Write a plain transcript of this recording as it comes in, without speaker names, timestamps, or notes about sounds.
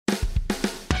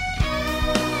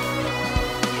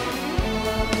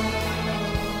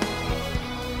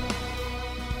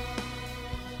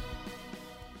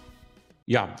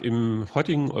Ja, im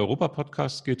heutigen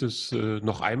Europa-Podcast geht es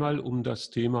noch einmal um das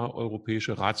Thema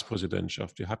europäische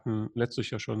Ratspräsidentschaft. Wir hatten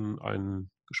letztlich ja schon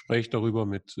ein Gespräch darüber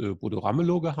mit Bodo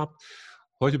Ramelow gehabt.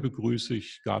 Heute begrüße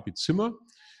ich Gabi Zimmer.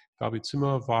 Gabi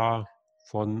Zimmer war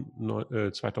von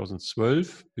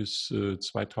 2012 bis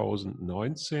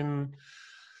 2019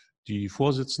 die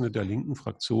Vorsitzende der linken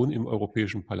Fraktion im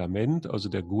Europäischen Parlament, also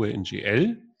der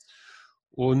GUE-NGL.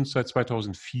 Und seit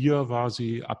 2004 war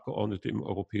sie Abgeordnete im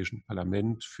Europäischen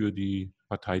Parlament für die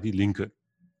Partei Die Linke.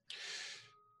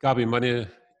 Gabi,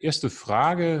 meine erste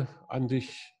Frage an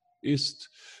dich ist,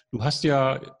 du hast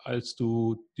ja, als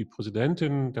du die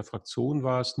Präsidentin der Fraktion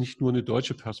warst, nicht nur eine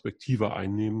deutsche Perspektive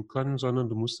einnehmen können, sondern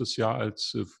du musstest ja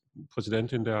als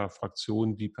Präsidentin der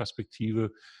Fraktion die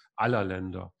Perspektive aller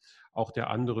Länder, auch der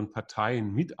anderen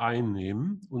Parteien mit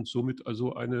einnehmen und somit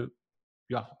also eine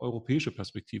europäische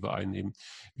Perspektive einnehmen.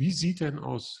 Wie sieht denn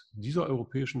aus dieser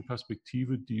europäischen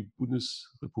Perspektive die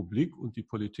Bundesrepublik und die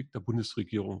Politik der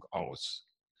Bundesregierung aus?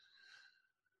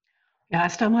 Ja,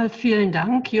 erst einmal vielen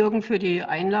Dank, Jürgen, für die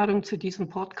Einladung zu diesem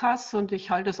Podcast. Und ich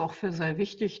halte es auch für sehr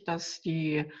wichtig, dass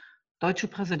die deutsche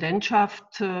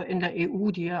Präsidentschaft in der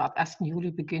EU, die ja ab 1.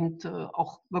 Juli beginnt,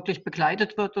 auch wirklich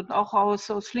begleitet wird und auch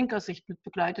aus linker Sicht mit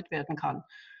begleitet werden kann.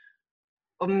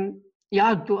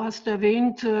 Ja, du hast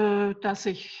erwähnt, dass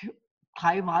ich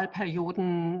 3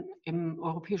 Wahlperioden im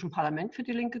Europäischen Parlament für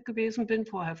die Linke gewesen bin,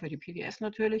 vorher für die PDS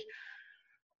natürlich.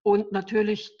 Und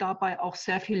natürlich dabei auch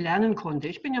sehr viel lernen konnte.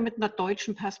 Ich bin ja mit einer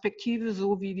deutschen Perspektive,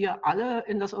 so wie wir alle,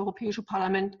 in das Europäische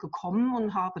Parlament gekommen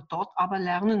und habe dort aber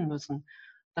lernen müssen,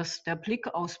 dass der Blick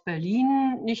aus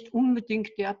Berlin nicht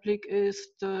unbedingt der Blick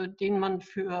ist, den man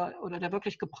für oder der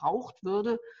wirklich gebraucht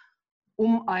würde,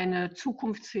 um eine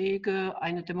zukunftsfähige,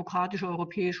 eine demokratische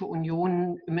Europäische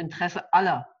Union im Interesse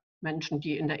aller Menschen,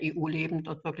 die in der EU leben,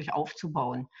 dort wirklich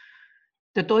aufzubauen.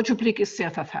 Der deutsche Blick ist sehr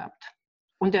verfärbt.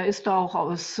 Und er ist auch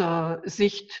aus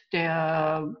Sicht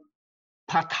der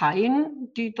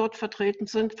Parteien, die dort vertreten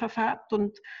sind, verfärbt.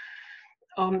 Und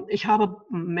ich habe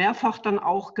mehrfach dann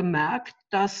auch gemerkt,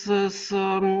 dass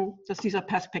dieser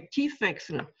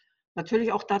Perspektivwechsel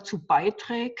natürlich auch dazu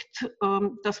beiträgt,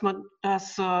 dass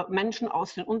Menschen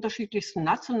aus den unterschiedlichsten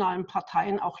nationalen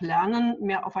Parteien auch lernen,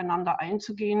 mehr aufeinander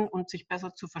einzugehen und sich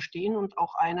besser zu verstehen und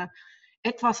auch eine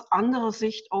etwas andere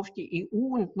Sicht auf die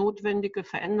EU und notwendige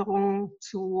Veränderungen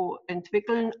zu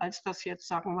entwickeln, als das jetzt,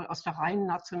 sagen wir mal, aus der rein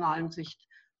nationalen Sicht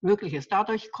möglich ist.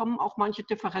 Dadurch kommen auch manche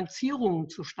Differenzierungen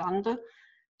zustande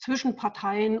zwischen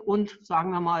Parteien und,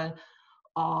 sagen wir mal,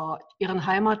 ihren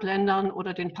Heimatländern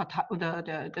oder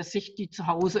der Sicht, die zu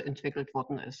Hause entwickelt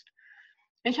worden ist.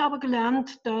 Ich habe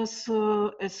gelernt, dass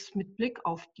es mit Blick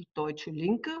auf die deutsche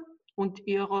Linke und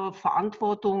ihre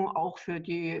Verantwortung auch für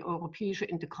die europäische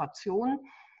Integration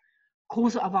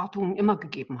große Erwartungen immer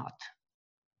gegeben hat.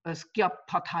 Es gab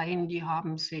Parteien, die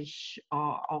haben sich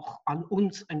auch an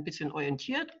uns ein bisschen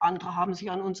orientiert, andere haben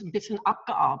sich an uns ein bisschen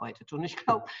abgearbeitet. Und ich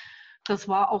glaube, das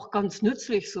war auch ganz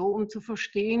nützlich so, um zu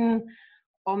verstehen,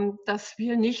 dass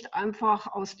wir nicht einfach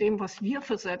aus dem, was wir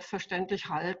für selbstverständlich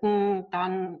halten,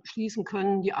 dann schließen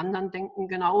können, die anderen denken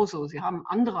genauso. Sie haben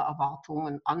andere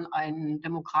Erwartungen an ein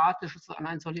demokratisches, an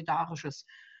ein solidarisches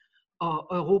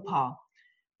Europa.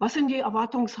 Was sind die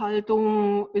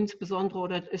Erwartungshaltungen insbesondere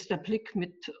oder ist der Blick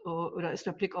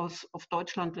auf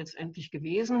Deutschland letztendlich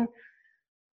gewesen?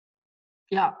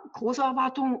 Ja, große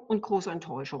Erwartung und große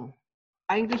Enttäuschung.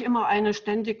 Eigentlich immer eine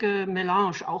ständige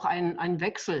Melange, auch ein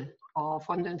Wechsel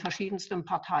von den verschiedensten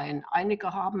Parteien.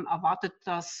 Einige haben erwartet,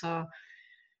 dass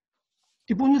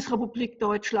die Bundesrepublik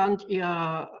Deutschland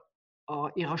ihre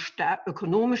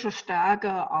ökonomische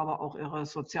Stärke, aber auch ihre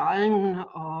sozialen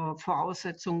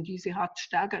Voraussetzungen, die sie hat,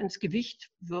 stärker ins Gewicht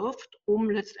wirft, um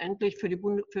letztendlich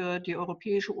für die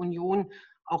Europäische Union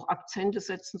auch Akzente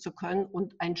setzen zu können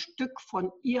und ein Stück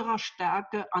von ihrer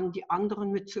Stärke an die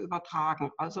anderen mit zu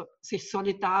übertragen, also sich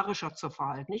solidarischer zu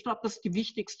verhalten. Ich glaube, das ist die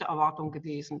wichtigste Erwartung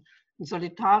gewesen, ein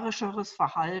solidarischeres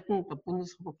Verhalten der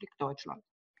Bundesrepublik Deutschland.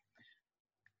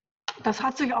 Das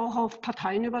hat sich auch auf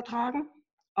Parteien übertragen,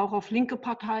 auch auf linke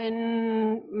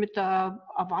Parteien mit der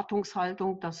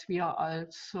Erwartungshaltung, dass wir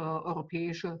als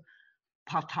europäische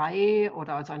Partei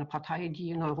oder als eine Partei, die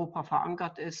in Europa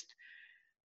verankert ist,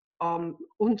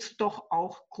 uns doch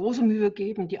auch große Mühe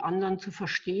geben, die anderen zu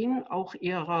verstehen, auch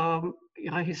ihre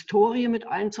Historie mit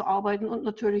einzuarbeiten und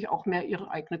natürlich auch mehr ihre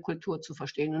eigene Kultur zu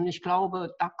verstehen. Und ich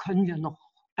glaube, da können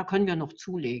wir noch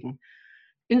zulegen.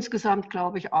 Insgesamt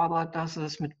glaube ich aber, dass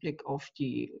es mit Blick auf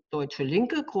die deutsche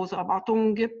Linke große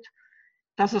Erwartungen gibt,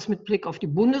 dass es mit Blick auf die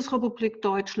Bundesrepublik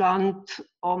Deutschland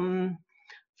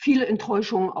viele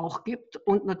Enttäuschungen auch gibt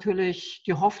und natürlich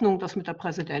die Hoffnung, dass mit der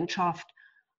Präsidentschaft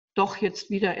doch jetzt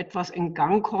wieder etwas in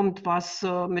Gang kommt, was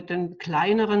mit den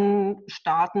kleineren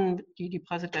Staaten, die die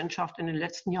Präsidentschaft in den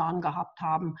letzten Jahren gehabt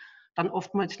haben, dann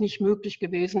oftmals nicht möglich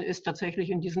gewesen ist, tatsächlich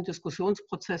in diesen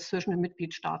Diskussionsprozess zwischen den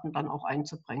Mitgliedstaaten dann auch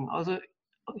einzubringen. Also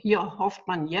hier hofft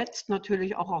man jetzt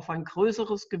natürlich auch auf ein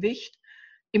größeres Gewicht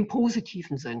im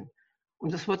positiven Sinn.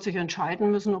 Und es wird sich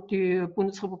entscheiden müssen, ob die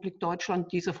Bundesrepublik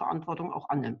Deutschland diese Verantwortung auch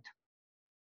annimmt.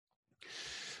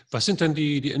 Was sind denn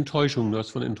die Enttäuschungen? Du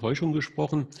hast von Enttäuschung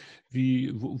gesprochen.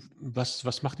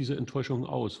 Was macht diese Enttäuschung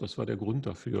aus? Was war der Grund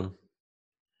dafür?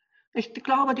 Ich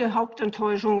glaube, die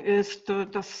Hauptenttäuschung ist,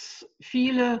 dass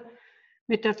viele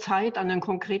mit der Zeit an den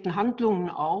konkreten Handlungen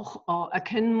auch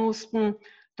erkennen mussten,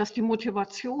 dass die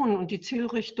Motivation und die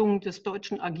Zielrichtung des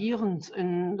deutschen Agierens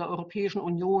in der Europäischen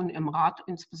Union, im Rat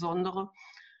insbesondere,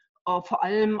 vor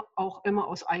allem auch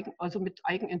immer also mit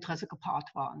Eigeninteresse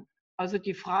gepaart waren. Also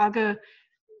die Frage,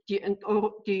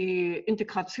 die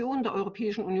Integration der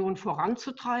Europäischen Union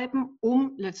voranzutreiben,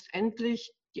 um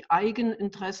letztendlich die eigenen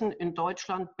Interessen in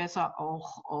Deutschland besser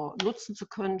auch nutzen zu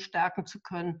können, stärken zu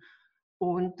können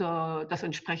und das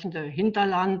entsprechende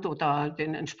Hinterland oder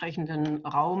den entsprechenden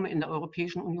Raum in der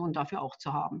Europäischen Union dafür auch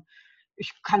zu haben.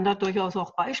 Ich kann da durchaus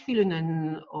auch Beispiele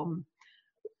nennen,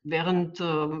 während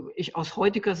ich aus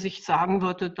heutiger Sicht sagen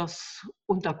würde, dass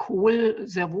unter Kohl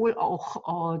sehr wohl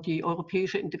auch die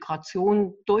europäische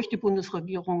Integration durch die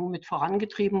Bundesregierung mit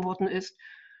vorangetrieben worden ist,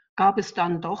 gab es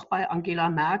dann doch bei Angela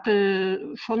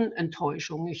Merkel schon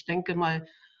Enttäuschung. Ich denke mal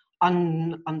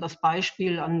an das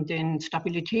Beispiel, an den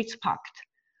Stabilitätspakt.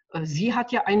 Sie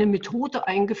hat ja eine Methode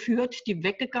eingeführt, die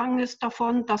weggegangen ist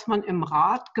davon, dass man im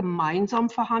Rat gemeinsam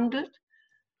verhandelt,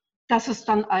 dass es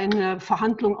dann eine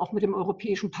Verhandlung auch mit dem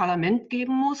Europäischen Parlament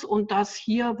geben muss und dass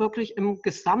hier wirklich im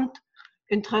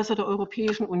Gesamtinteresse der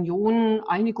Europäischen Union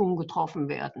Einigungen getroffen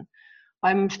werden.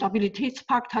 Beim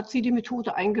Stabilitätspakt hat sie die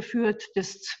Methode eingeführt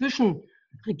des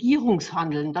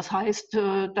Zwischenregierungshandelns. Das heißt,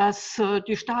 dass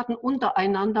die Staaten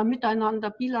untereinander,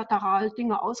 miteinander bilateral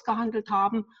Dinge ausgehandelt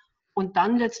haben und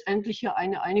dann letztendlich hier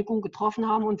eine Einigung getroffen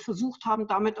haben und versucht haben,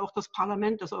 damit auch das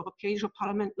Parlament, das Europäische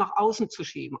Parlament nach außen zu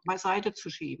schieben, beiseite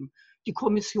zu schieben. Die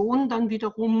Kommission dann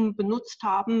wiederum benutzt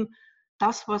haben,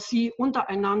 das, was sie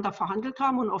untereinander verhandelt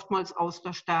haben und oftmals aus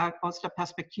der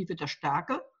Perspektive der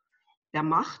Stärke, der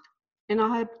Macht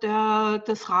innerhalb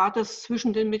des Rates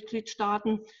zwischen den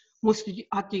Mitgliedstaaten,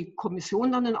 hat die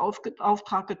Kommission dann den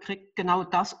Auftrag gekriegt, genau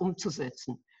das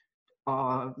umzusetzen.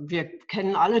 Wir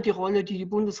kennen alle die Rolle, die die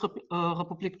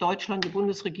Bundesrepublik Deutschland, die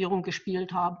Bundesregierung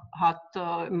gespielt hat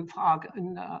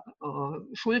in der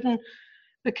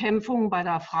Schuldenbekämpfung, bei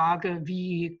der Frage,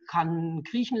 wie kann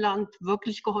Griechenland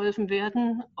wirklich geholfen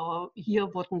werden.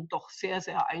 Hier wurden doch sehr,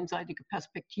 sehr einseitige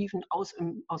Perspektiven aus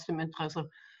dem Interesse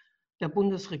der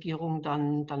Bundesregierung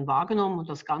dann wahrgenommen. Und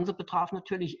das Ganze betraf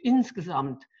natürlich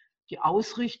insgesamt die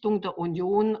Ausrichtung der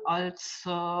Union als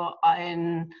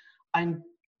ein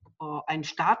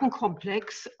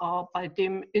Staatenkomplex, bei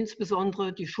dem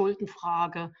insbesondere die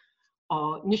Schuldenfrage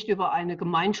nicht über eine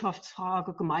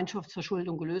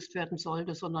Gemeinschaftsverschuldung gelöst werden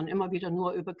sollte, sondern immer wieder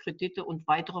nur über Kredite und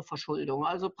weitere Verschuldung.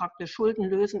 Also praktisch Schulden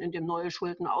lösen, indem neue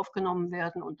Schulden aufgenommen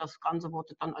werden und das Ganze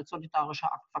wurde dann als solidarischer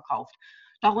Akt verkauft.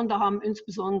 Darunter haben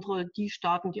insbesondere die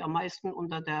Staaten, die am meisten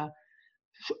unter der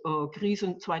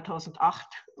Krise 2008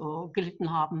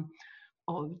 gelitten haben,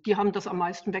 die haben das am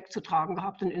meisten wegzutragen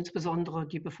gehabt und insbesondere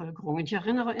die Bevölkerung. Ich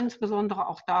erinnere insbesondere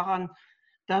auch daran,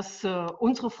 dass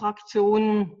unsere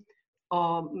Fraktion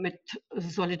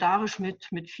solidarisch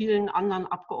mit vielen anderen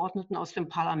Abgeordneten aus dem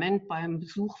Parlament beim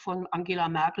Besuch von Angela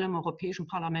Merkel im Europäischen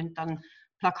Parlament dann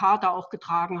Plakate auch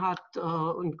getragen hat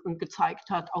und gezeigt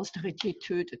hat, Austerität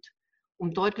tötet.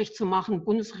 Um deutlich zu machen,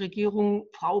 Bundesregierung,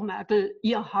 Frau Merkel,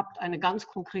 ihr habt eine ganz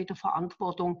konkrete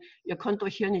Verantwortung. Ihr könnt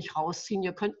euch hier nicht rausziehen.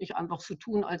 Ihr könnt nicht einfach so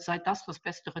tun, als sei das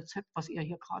beste Rezept, was ihr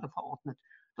hier gerade verordnet.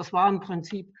 Das war im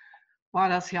Prinzip, war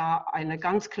das ja eine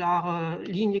ganz klare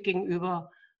Linie gegenüber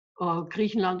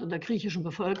Griechenland und der griechischen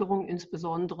Bevölkerung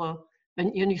insbesondere.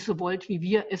 Wenn ihr nicht so wollt, wie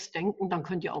wir es denken, dann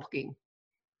könnt ihr auch gehen.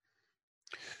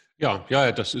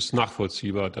 Ja, das ist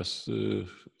nachvollziehbar, dass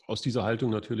aus dieser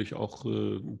Haltung natürlich auch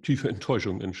tiefe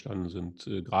Enttäuschungen entstanden sind.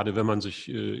 Gerade wenn man sich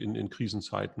in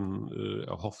Krisenzeiten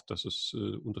erhofft, dass es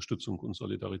Unterstützung und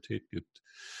Solidarität gibt.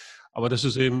 Aber das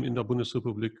ist eben in der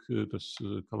Bundesrepublik, das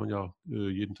kann man ja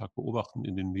jeden Tag beobachten,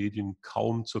 in den Medien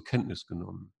kaum zur Kenntnis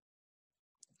genommen.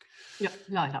 Ja,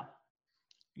 leider.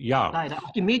 Ja. Leider.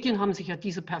 Auch die Medien haben sich ja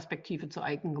diese Perspektive zu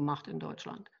eigen gemacht in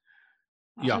Deutschland.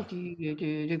 Ja.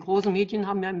 Die großen Medien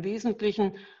haben ja im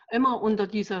Wesentlichen immer unter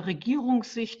dieser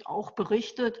Regierungssicht auch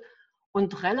berichtet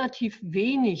und relativ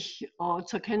wenig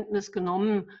zur Kenntnis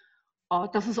genommen,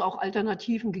 dass es auch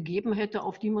Alternativen gegeben hätte,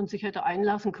 auf die man sich hätte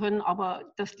einlassen können,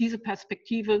 aber dass diese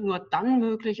Perspektive nur dann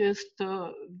möglich ist,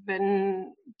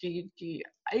 wenn die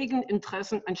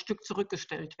Eigeninteressen ein Stück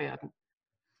zurückgestellt werden,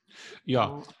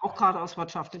 Ja, auch gerade aus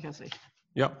wirtschaftlicher Sicht.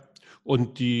 ja.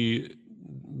 Und die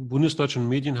bundesdeutschen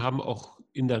Medien haben auch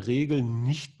in der Regel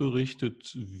nicht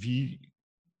berichtet, wie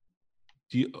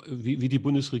die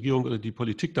Bundesregierung oder die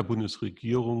Politik der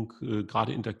Bundesregierung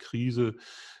gerade in der Krise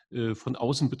von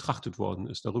außen betrachtet worden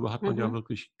ist. Darüber hat man ja Mhm.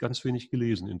 wirklich ganz wenig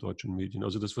gelesen in deutschen Medien.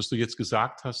 Also das, was du jetzt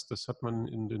gesagt hast, das hat man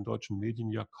in den deutschen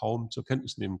Medien ja kaum zur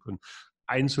Kenntnis nehmen können.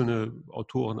 Einzelne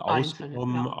Autoren Einzelne,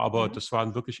 ausgenommen, ja. aber Mhm. das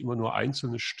waren wirklich immer nur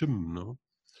einzelne Stimmen. Ne?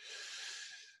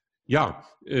 Ja,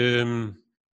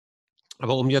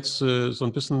 aber um jetzt so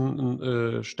ein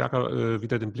bisschen stärker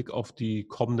wieder den Blick auf die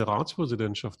kommende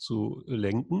Ratspräsidentschaft zu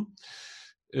lenken.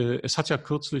 Es hat ja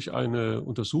kürzlich eine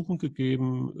Untersuchung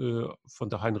gegeben, von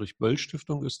der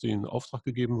Heinrich-Böll-Stiftung ist die in Auftrag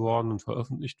gegeben worden und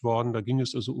veröffentlicht worden. Da ging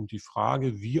es also um die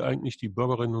Frage, wie eigentlich die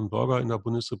Bürgerinnen und Bürger in der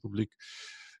Bundesrepublik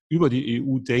über die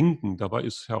EU denken. Dabei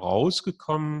ist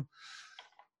herausgekommen,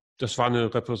 das war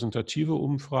eine repräsentative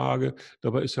Umfrage.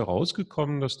 Dabei ist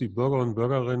herausgekommen, dass die Bürger und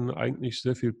Bürgerinnen eigentlich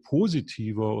sehr viel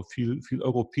positiver, viel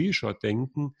europäischer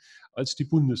denken als die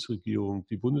Bundesregierung.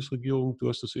 Die Bundesregierung, du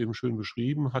hast es eben schön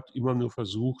beschrieben, hat immer nur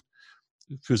versucht,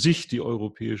 für sich die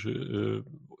Europäische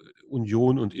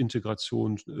Union und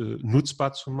Integration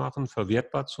nutzbar zu machen,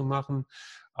 verwertbar zu machen,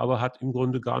 aber hat im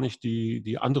Grunde gar nicht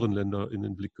die anderen Länder in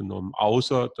den Blick genommen,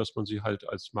 außer dass man sie halt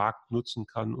als Markt nutzen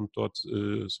kann und dort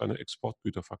seine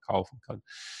Exportgüter verkaufen kann.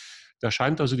 Da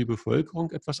scheint also die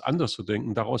Bevölkerung etwas anders zu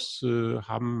denken. Daraus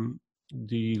haben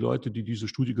die Leute, die diese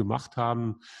Studie gemacht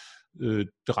haben,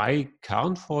 3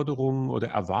 Kernforderungen oder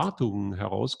Erwartungen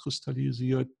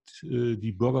herauskristallisiert,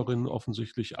 die Bürgerinnen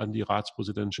offensichtlich an die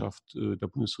Ratspräsidentschaft der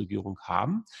Bundesregierung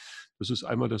haben. Das ist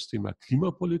einmal das Thema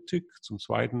Klimapolitik, zum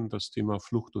Zweiten das Thema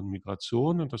Flucht und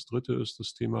Migration und das Dritte ist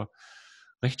das Thema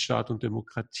Rechtsstaat und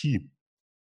Demokratie.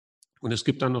 Und es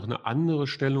gibt dann noch eine andere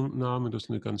Stellungnahme, das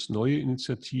ist eine ganz neue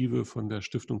Initiative von der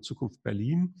Stiftung Zukunft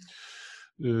Berlin.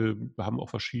 Da haben auch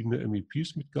verschiedene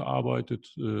MEPs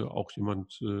mitgearbeitet, auch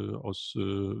jemand aus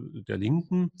der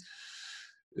Linken.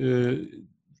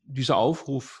 Dieser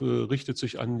Aufruf richtet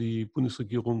sich an die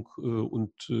Bundesregierung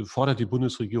und fordert die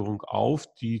Bundesregierung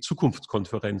auf, die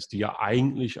Zukunftskonferenz, die ja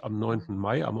eigentlich am 9.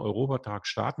 Mai, am Europatag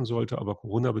starten sollte, aber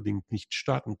Corona-bedingt nicht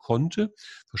starten konnte,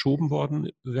 verschoben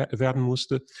werden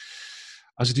musste.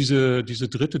 Also diese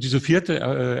vierte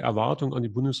Erwartung an die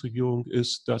Bundesregierung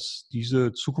ist, dass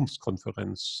diese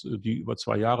Zukunftskonferenz, die über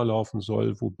 2 Jahre laufen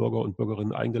soll, wo Bürger und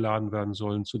Bürgerinnen eingeladen werden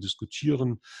sollen, zu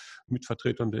diskutieren mit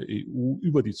Vertretern der EU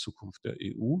über die Zukunft der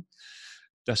EU,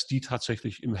 dass die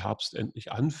tatsächlich im Herbst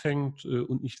endlich anfängt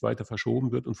und nicht weiter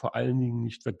verschoben wird und vor allen Dingen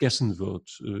nicht vergessen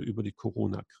wird über die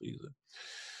Corona-Krise.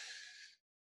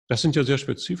 Das sind ja sehr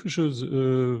spezifische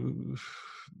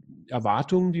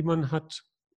Erwartungen, die man hat.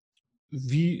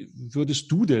 Wie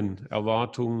würdest du denn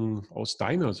Erwartungen aus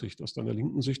deiner Sicht, aus deiner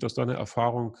linken Sicht, aus deiner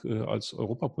Erfahrung als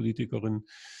Europapolitikerin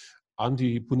an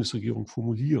die Bundesregierung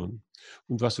formulieren?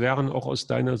 Und was wären auch aus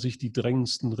deiner Sicht die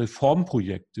drängendsten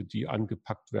Reformprojekte, die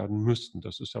angepackt werden müssten?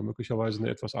 Das ist ja möglicherweise eine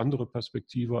etwas andere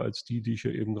Perspektive als die ich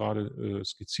ja eben gerade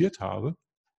skizziert habe.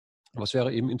 Aber es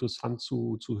wäre eben interessant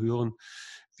zu hören,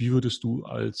 wie würdest du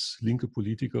als linke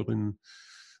Politikerin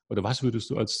oder was würdest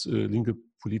du als linke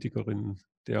Politikerin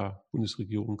der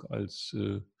Bundesregierung als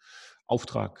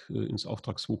Auftrag ins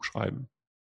Auftragsbuch schreiben?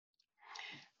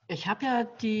 Ich habe ja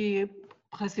die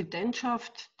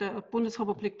Präsidentschaft der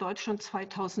Bundesrepublik Deutschland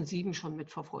 2007 schon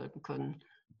mitverfolgen können.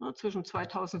 Zwischen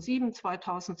 2007 und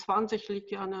 2020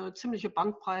 liegt ja eine ziemliche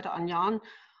Bandbreite an Jahren.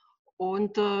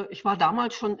 Und ich war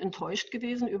damals schon enttäuscht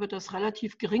gewesen über das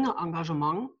relativ geringe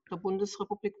Engagement der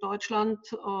Bundesrepublik Deutschland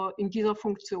in dieser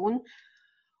Funktion.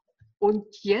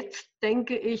 Und jetzt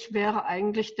denke ich, wäre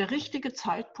eigentlich der richtige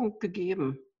Zeitpunkt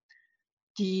gegeben,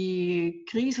 die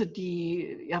Krise,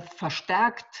 die ja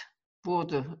verstärkt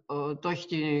wurde durch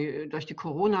die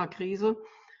Corona-Krise,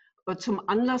 zum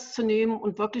Anlass zu nehmen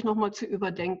und wirklich nochmal zu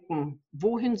überdenken,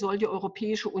 wohin soll die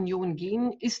Europäische Union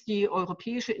gehen? Ist die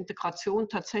europäische Integration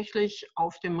tatsächlich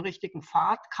auf dem richtigen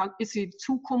Pfad? Ist sie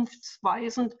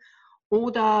zukunftsweisend?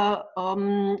 Oder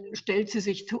stellt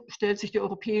sich die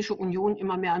Europäische Union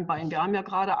immer mehr an Bein? Wir haben ja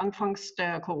gerade anfangs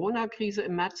der Corona-Krise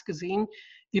im März gesehen,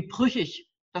 wie brüchig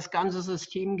das ganze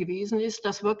System gewesen ist,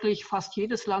 dass wirklich fast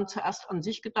jedes Land zuerst an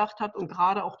sich gedacht hat und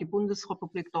gerade auch die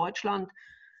Bundesrepublik Deutschland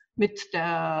mit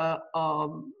der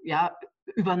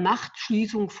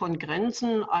Übernachtschließung von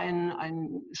Grenzen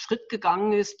ein Schritt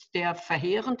gegangen ist, der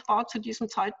verheerend war zu diesem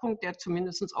Zeitpunkt, der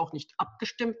zumindest auch nicht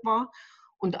abgestimmt war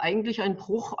und eigentlich ein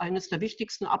Bruch eines der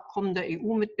wichtigsten Abkommen der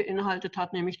EU mit beinhaltet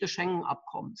hat, nämlich des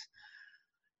Schengen-Abkommens.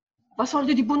 Was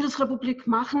sollte die Bundesrepublik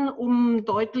machen, um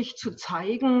deutlich zu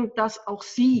zeigen, dass auch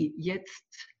sie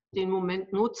jetzt den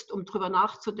Moment nutzt, um darüber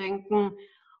nachzudenken,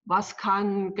 was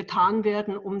kann getan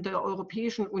werden, um der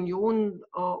Europäischen Union,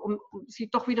 um sie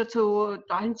doch wieder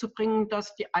dahin zu bringen,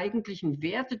 dass die eigentlichen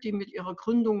Werte, die mit ihrer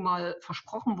Gründung mal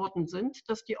versprochen worden sind,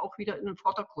 dass die auch wieder in den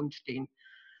Vordergrund stehen.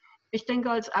 Ich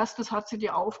denke, als erstes hat sie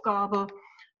die Aufgabe,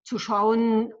 zu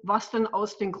schauen, was denn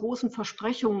aus den großen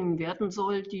Versprechungen werden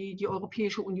soll, die die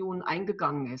Europäische Union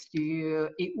eingegangen ist. Die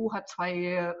EU hat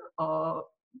 2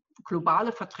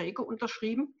 globale Verträge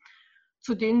unterschrieben,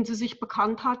 zu denen sie sich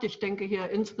bekannt hat. Ich denke hier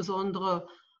insbesondere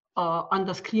an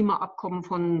das Klimaabkommen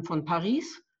von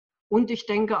Paris. Und ich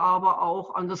denke aber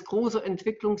auch an das große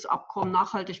Entwicklungsabkommen,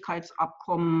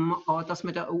 Nachhaltigkeitsabkommen, das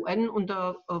mit der UN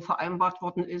vereinbart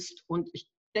worden ist. Und ich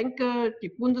denke, die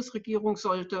Bundesregierung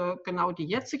sollte genau die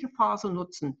jetzige Phase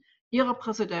nutzen, ihrer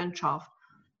Präsidentschaft,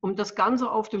 um das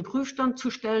Ganze auf den Prüfstand zu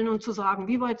stellen und zu sagen,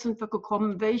 wie weit sind wir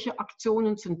gekommen, welche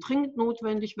Aktionen sind dringend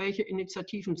notwendig, welche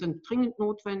Initiativen sind dringend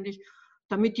notwendig,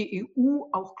 damit die EU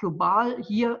auch global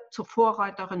hier zur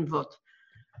Vorreiterin wird.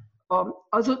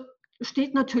 Also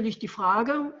steht natürlich die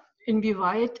Frage,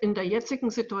 inwieweit in der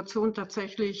jetzigen Situation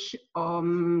tatsächlich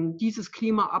dieses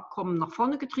Klimaabkommen nach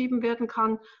vorne getrieben werden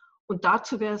kann. Und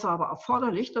dazu wäre es aber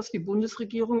erforderlich, dass die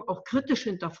Bundesregierung auch kritisch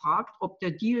hinterfragt, ob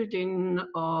der Deal, den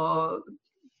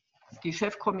die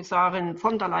Chefkommissarin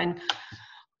von der Leyen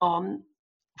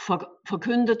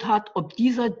verkündet hat, ob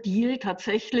dieser Deal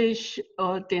tatsächlich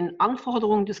den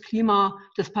Anforderungen des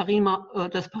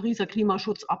Pariser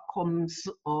Klimaschutzabkommens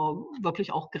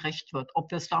wirklich auch gerecht wird.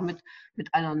 Ob wir es damit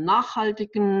mit einer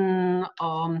nachhaltigen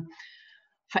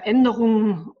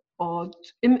Veränderung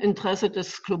im Interesse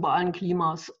des globalen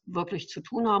Klimas wirklich zu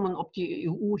tun haben und ob die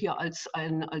EU hier als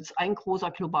ein großer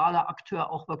globaler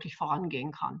Akteur auch wirklich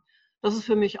vorangehen kann. Das ist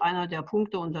für mich einer der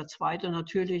Punkte. Und der zweite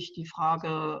natürlich die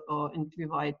Frage,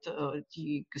 inwieweit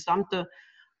die gesamte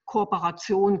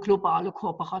Kooperation, globale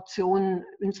Kooperation,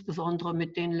 insbesondere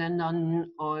mit den Ländern,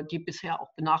 die bisher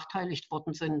auch benachteiligt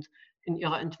worden sind in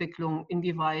ihrer Entwicklung,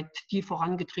 inwieweit die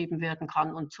vorangetrieben werden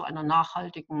kann und zu einer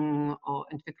nachhaltigen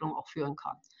Entwicklung auch führen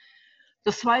kann.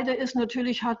 Das Zweite ist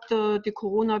natürlich, hat die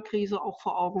Corona-Krise auch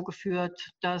vor Augen geführt,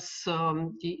 dass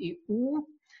die EU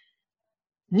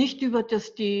nicht über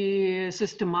die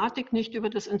Systematik, nicht über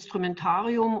das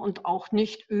Instrumentarium und auch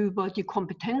nicht über die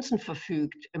Kompetenzen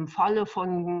verfügt, im Falle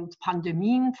von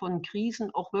Pandemien, von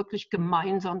Krisen auch wirklich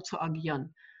gemeinsam zu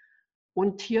agieren.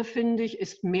 Und hier, finde ich,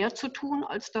 ist mehr zu tun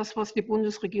als das, was die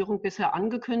Bundesregierung bisher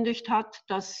angekündigt hat,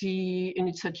 dass sie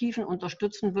Initiativen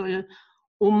unterstützen will,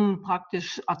 um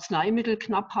praktisch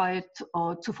Arzneimittelknappheit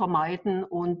zu vermeiden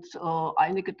und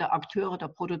einige der Akteure, der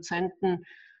Produzenten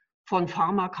von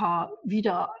Pharmaka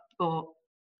wieder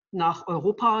nach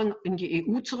Europa in die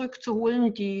EU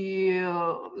zurückzuholen. Die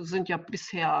sind ja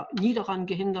bisher nie daran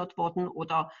gehindert worden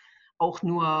oder auch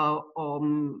nur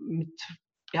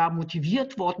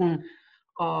motiviert worden,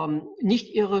 nicht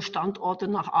ihre Standorte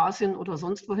nach Asien oder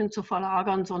sonst wohin zu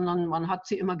verlagern, sondern man hat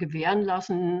sie immer gewähren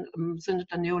lassen im Sinne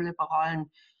der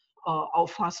neoliberalen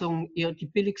Auffassung, die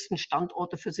billigsten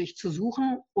Standorte für sich zu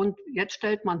suchen. Und jetzt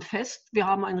stellt man fest, wir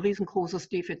haben ein riesengroßes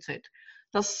Defizit.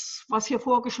 Das, was hier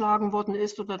vorgeschlagen worden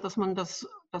ist, oder dass man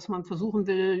versuchen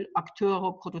will,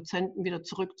 Akteure, Produzenten wieder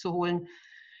zurückzuholen,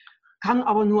 kann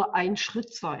aber nur ein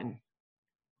Schritt sein.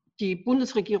 Die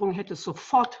Bundesregierung hätte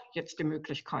sofort jetzt die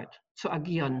Möglichkeit zu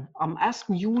agieren. Am 1.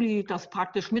 Juli das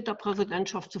praktisch mit der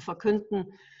Präsidentschaft zu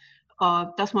verkünden,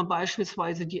 dass man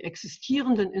beispielsweise die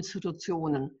existierenden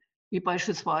Institutionen, wie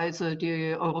beispielsweise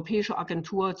die Europäische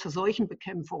Agentur zur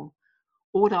Seuchenbekämpfung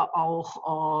oder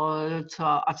auch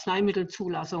zur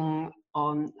Arzneimittelzulassung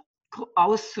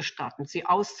auszustatten, sie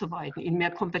auszuweiten, ihnen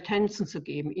mehr Kompetenzen zu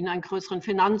geben, ihnen einen größeren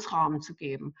Finanzrahmen zu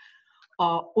geben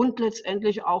und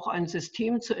letztendlich auch ein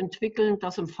System zu entwickeln,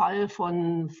 das im Fall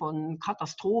von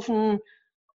Katastrophen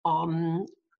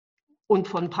und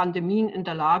von Pandemien in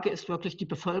der Lage ist, wirklich die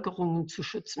Bevölkerung zu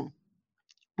schützen.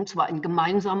 Und zwar in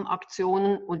gemeinsamen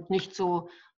Aktionen und nicht so,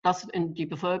 dass die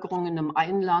Bevölkerung in einem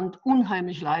einen Land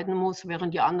unheimlich leiden muss,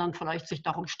 während die anderen vielleicht sich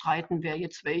darum streiten, wer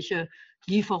jetzt welche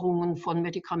Lieferungen von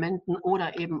Medikamenten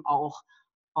oder eben auch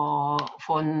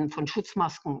von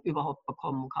Schutzmasken überhaupt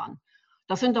bekommen kann.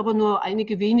 Das sind aber nur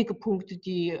einige wenige Punkte,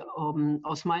 die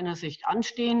aus meiner Sicht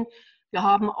anstehen. Wir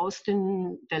haben aus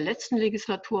der letzten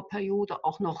Legislaturperiode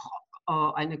auch noch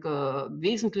einige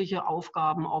wesentliche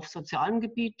Aufgaben auf sozialem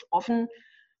Gebiet offen.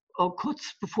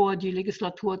 Kurz bevor die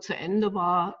Legislatur zu Ende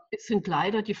war, sind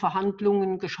leider die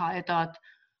Verhandlungen gescheitert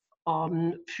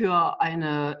für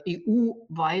eine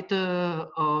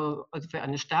EU-weite, also für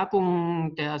eine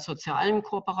Stärkung der sozialen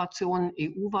Kooperation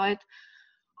EU-weit,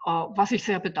 was ich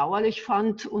sehr bedauerlich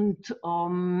fand. Und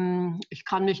ich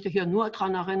kann mich hier nur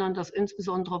daran erinnern, dass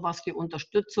insbesondere was die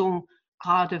Unterstützung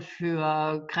gerade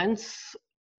für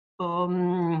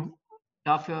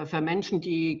ja, für Menschen,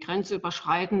 die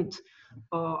grenzüberschreitend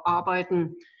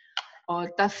arbeiten,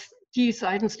 dass die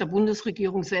seitens der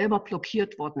Bundesregierung selber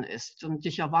blockiert worden ist. Und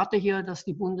ich erwarte hier, dass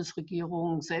die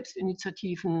Bundesregierung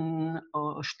Selbstinitiativen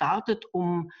startet,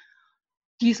 um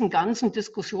diesen ganzen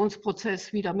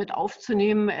Diskussionsprozess wieder mit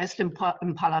aufzunehmen. Er ist im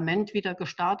Parlament wieder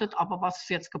gestartet, aber was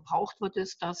jetzt gebraucht wird,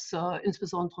 ist, dass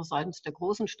insbesondere seitens der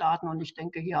großen Staaten, und ich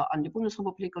denke hier an die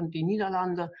Bundesrepublik und die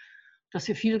Niederlande, dass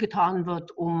hier viel getan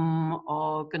wird, um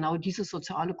genau diese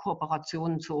soziale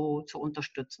Kooperation zu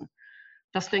unterstützen.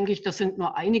 Das denke ich, das sind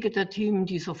nur einige der Themen,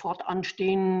 die sofort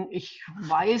anstehen. Ich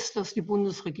weiß, dass die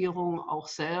Bundesregierung auch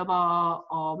selber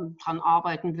daran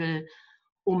arbeiten will,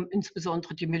 um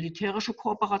insbesondere die militärische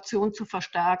Kooperation zu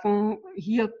verstärken.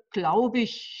 Hier glaube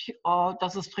ich,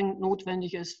 dass es dringend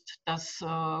notwendig ist, dass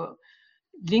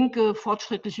linke,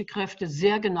 fortschrittliche Kräfte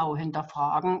sehr genau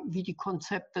hinterfragen, wie die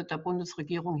Konzepte der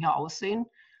Bundesregierung hier aussehen,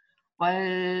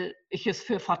 weil ich es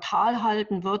für fatal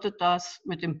halten würde, dass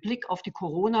mit dem Blick auf die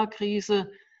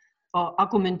Corona-Krise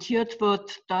argumentiert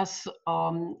wird, dass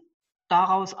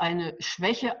daraus eine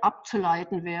Schwäche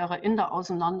abzuleiten wäre in der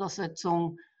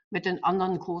Auseinandersetzung mit den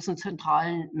anderen großen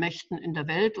zentralen Mächten in der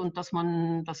Welt und dass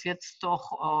man das jetzt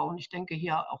doch, und ich denke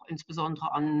hier auch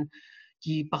insbesondere an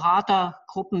die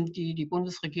Beratergruppen, die die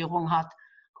Bundesregierung hat,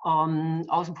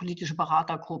 außenpolitische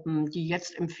Beratergruppen, die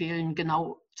jetzt empfehlen,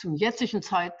 genau zum jetzigen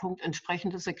Zeitpunkt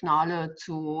entsprechende Signale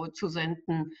zu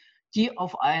senden, die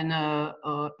auf eine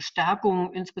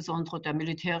Stärkung insbesondere der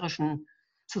militärischen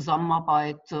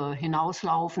Zusammenarbeit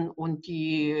hinauslaufen und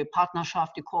die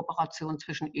Partnerschaft, die Kooperation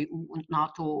zwischen EU und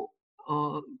NATO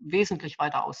wesentlich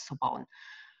weiter auszubauen.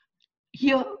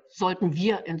 Hier sollten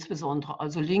wir insbesondere,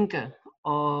 also Linke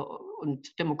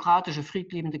und demokratische,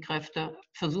 friedliebende Kräfte,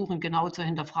 versuchen genau zu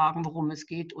hinterfragen, worum es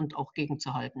geht und auch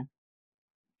gegenzuhalten.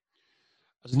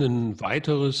 Also ein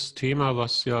weiteres Thema,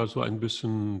 was ja so ein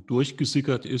bisschen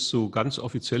durchgesickert ist, so ganz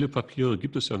offizielle Papiere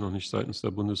gibt es ja noch nicht seitens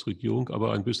der Bundesregierung,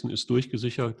 aber ein bisschen ist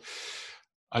durchgesickert.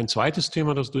 Ein zweites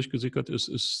Thema, das durchgesickert ist,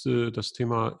 ist das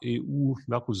Thema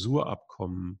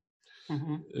EU-Mercosur-Abkommen.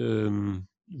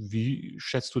 Wie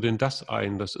schätzt du denn das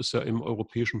ein? Das ist ja im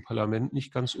Europäischen Parlament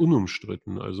nicht ganz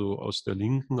unumstritten. Also aus der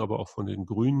Linken, aber auch von den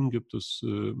Grünen gibt es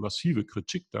massive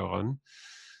Kritik daran.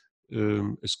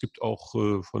 Es gibt auch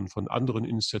von anderen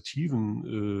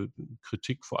Initiativen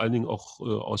Kritik, vor allen Dingen auch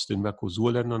aus den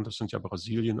Mercosur-Ländern. Das sind ja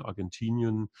Brasilien,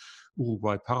 Argentinien,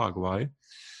 Uruguay, Paraguay,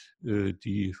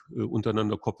 die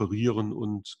untereinander kooperieren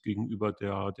und gegenüber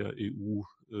der EU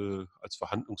als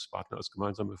Verhandlungspartner, als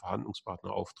gemeinsame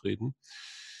Verhandlungspartner auftreten.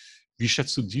 Wie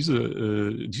schätzt du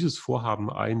dieses Vorhaben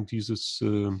ein, dieses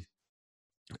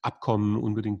Abkommen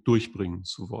unbedingt durchbringen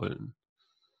zu wollen?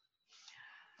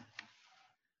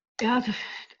 Ja,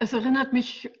 es erinnert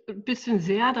mich ein bisschen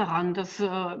sehr daran, dass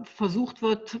versucht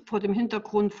wird, vor dem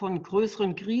Hintergrund von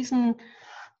größeren Krisen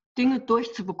Dinge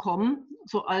durchzubekommen,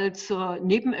 so als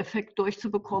Nebeneffekt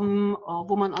durchzubekommen,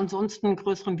 wo man ansonsten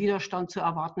größeren Widerstand zu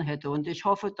erwarten hätte. Und ich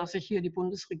hoffe, dass sich hier die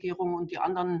Bundesregierung und die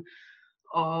anderen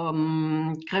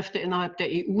Kräfte innerhalb der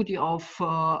EU, die auf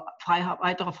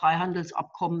weitere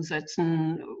Freihandelsabkommen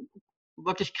setzen,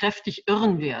 wirklich kräftig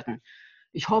irren werden.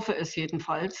 Ich hoffe es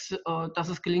jedenfalls, dass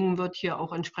es gelingen wird, hier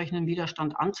auch entsprechenden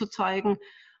Widerstand anzuzeigen.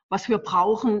 Was wir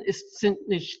brauchen, sind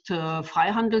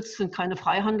sind keine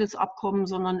Freihandelsabkommen,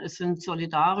 sondern es sind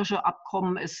solidarische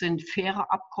Abkommen, es sind faire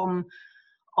Abkommen,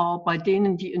 bei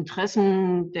denen die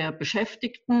Interessen der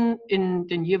Beschäftigten in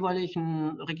den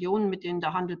jeweiligen Regionen, mit denen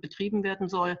der Handel betrieben werden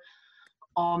soll,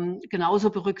 genauso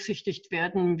berücksichtigt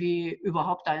werden wie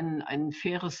überhaupt ein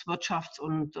faires Wirtschafts-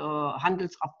 und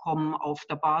Handelsabkommen auf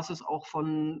der Basis auch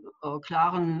von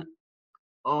klaren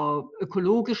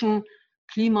ökologischen,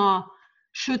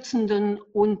 klimaschützenden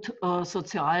und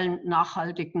sozialen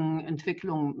nachhaltigen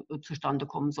Entwicklungen zustande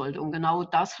kommen sollte. Und genau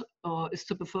das ist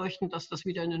zu befürchten, dass das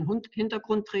wieder in den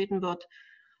Hintergrund treten wird,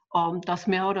 dass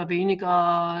mehr oder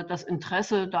weniger das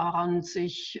Interesse daran,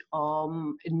 sich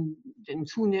in den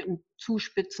zunehmend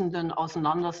zuspitzenden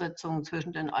Auseinandersetzungen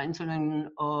zwischen den einzelnen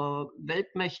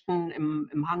Weltmächten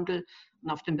im Handel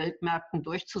und auf den Weltmärkten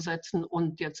durchzusetzen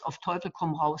und jetzt auf Teufel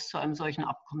komm raus zu einem solchen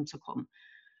Abkommen zu kommen.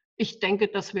 Ich denke,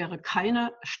 das wäre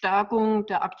keine Stärkung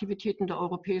der Aktivitäten der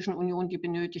Europäischen Union, die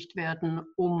benötigt werden,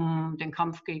 um den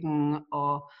Kampf gegen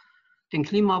den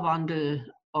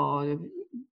Klimawandel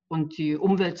und die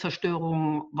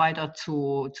Umweltzerstörung weiter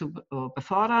zu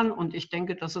befördern. Und ich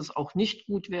denke, dass es auch nicht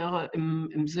gut wäre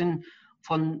im Sinn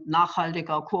von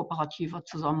nachhaltiger, kooperativer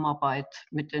Zusammenarbeit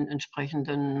mit den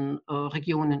entsprechenden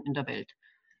Regionen in der Welt.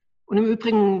 Und im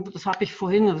Übrigen, das habe ich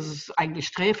vorhin, das ist eigentlich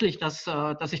sträflich, dass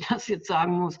ich das jetzt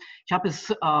sagen muss, ich habe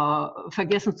es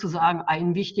vergessen zu sagen,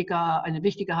 eine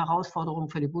wichtige Herausforderung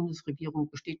für die Bundesregierung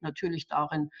besteht natürlich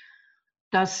darin,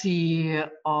 dass sie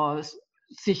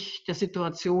sich der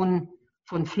Situation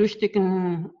von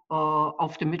Flüchtlingen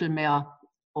auf dem Mittelmeer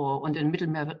und in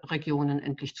Mittelmeerregionen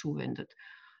endlich zuwendet.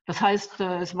 Das heißt,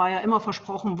 es war ja immer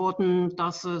versprochen worden,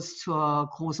 dass es zur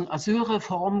großen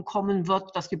Asylreform kommen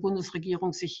wird, dass die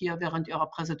Bundesregierung sich hier während ihrer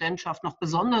Präsidentschaft noch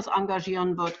besonders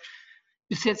engagieren wird.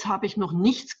 Bis jetzt habe ich noch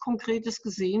nichts Konkretes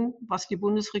gesehen, was die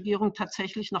Bundesregierung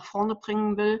tatsächlich nach vorne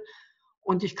bringen will.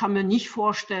 Und ich kann mir nicht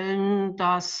vorstellen,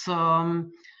 dass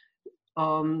wir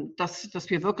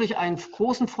wirklich einen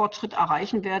großen Fortschritt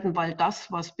erreichen werden, weil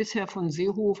das, was bisher von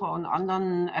Seehofer und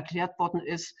anderen erklärt worden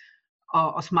ist,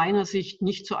 aus meiner Sicht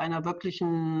nicht zu einer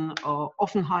wirklichen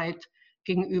Offenheit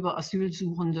gegenüber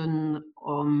Asylsuchenden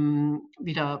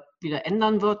wieder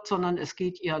ändern wird, sondern es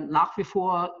geht ihr nach wie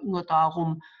vor nur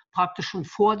darum, praktisch schon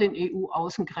vor den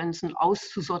EU-Außengrenzen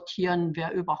auszusortieren,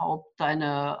 wer überhaupt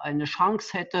eine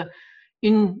Chance hätte,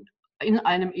 in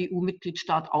einem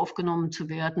EU-Mitgliedstaat aufgenommen zu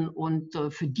werden und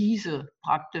für diese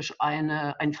praktisch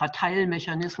einen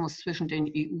Verteilmechanismus zwischen den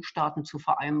EU-Staaten zu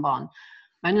vereinbaren.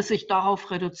 Wenn es sich darauf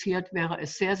reduziert, wäre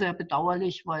es sehr, sehr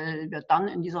bedauerlich, weil wir dann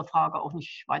in dieser Frage auch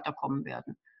nicht weiterkommen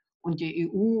werden. Und die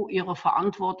EU ihrer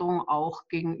Verantwortung auch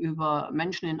gegenüber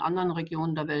Menschen in anderen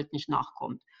Regionen der Welt nicht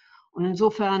nachkommt. Und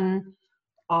insofern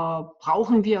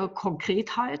brauchen wir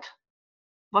Konkretheit.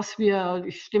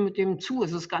 Ich stimme dem zu,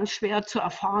 es ist ganz schwer zu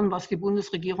erfahren, was die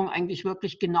Bundesregierung eigentlich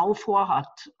wirklich genau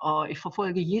vorhat. Ich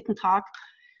verfolge jeden Tag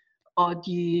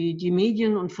die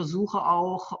Medien und versuche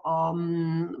auch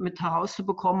mit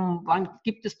herauszubekommen, wann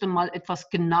gibt es denn mal etwas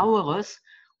Genaueres,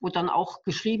 wo dann auch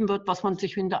geschrieben wird, was man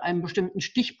sich hinter einem bestimmten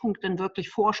Stichpunkt denn wirklich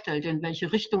vorstellt, in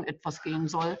welche Richtung etwas gehen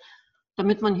soll,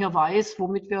 damit man hier weiß,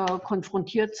 womit wir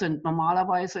konfrontiert sind.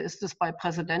 Normalerweise ist es bei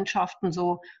Präsidentschaften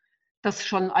so, dass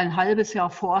schon ein halbes Jahr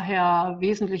vorher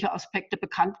wesentliche Aspekte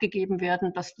bekannt gegeben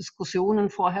werden, dass Diskussionen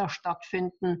vorher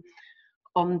stattfinden,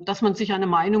 dass man sich eine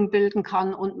Meinung bilden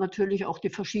kann und natürlich auch die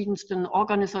verschiedensten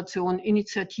Organisationen,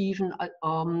 Initiativen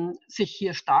sich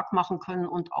hier stark machen können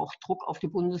und auch Druck auf die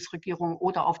Bundesregierung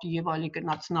oder auf die jeweilige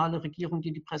nationale Regierung,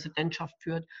 die die Präsidentschaft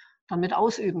führt, damit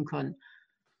ausüben können.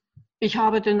 Ich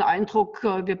habe den Eindruck,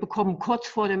 wir bekommen kurz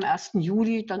vor dem 1.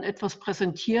 Juli dann etwas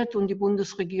präsentiert und die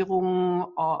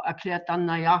Bundesregierung erklärt dann,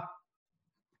 naja,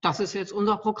 das ist jetzt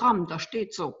unser Programm, das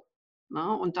steht so.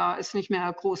 Ne? Und da ist nicht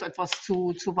mehr groß etwas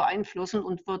zu beeinflussen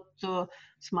und wird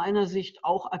aus meiner Sicht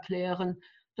auch erklären,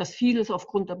 dass vieles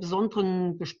aufgrund der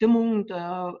besonderen Bestimmungen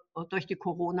durch die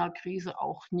Corona-Krise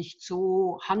auch nicht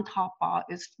so handhabbar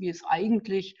ist, wie es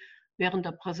eigentlich während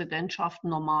der Präsidentschaft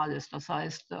normal ist. Das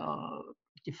heißt,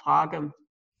 die Frage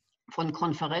von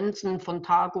Konferenzen, von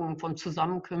Tagungen, von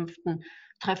Zusammenkünften,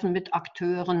 Treffen mit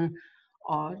Akteuren.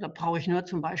 Da brauche ich nur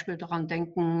zum Beispiel daran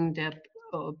denken, der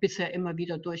bisher immer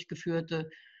wieder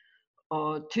durchgeführte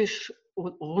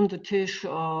runde Tisch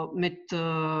mit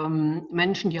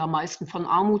Menschen, die am meisten von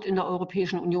Armut in der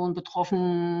Europäischen Union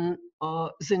betroffen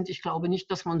sind. Ich glaube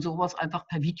nicht, dass man sowas einfach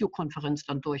per Videokonferenz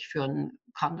dann durchführen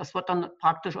kann. Das wird dann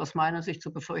praktisch aus meiner Sicht, so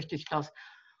befürchte ich das,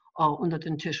 unter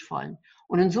den Tisch fallen.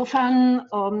 Und insofern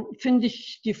finde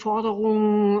ich die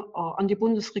Forderung an die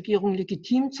Bundesregierung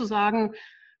legitim zu sagen,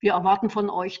 wir erwarten von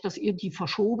euch, dass ihr die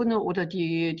verschobene oder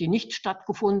die nicht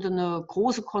stattgefundene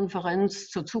große Konferenz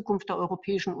zur Zukunft der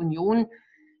Europäischen Union,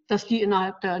 dass die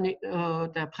innerhalb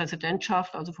der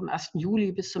Präsidentschaft, also vom 1.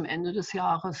 Juli bis zum Ende des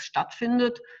Jahres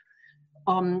stattfindet.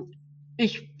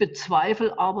 Ich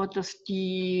bezweifle aber, dass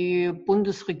die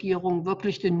Bundesregierung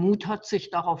wirklich den Mut hat,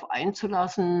 sich darauf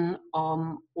einzulassen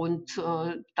und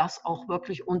das auch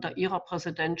wirklich unter ihrer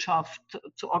Präsidentschaft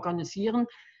zu organisieren.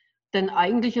 Denn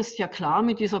eigentlich ist ja klar,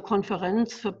 mit dieser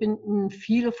Konferenz verbinden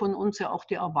viele von uns ja auch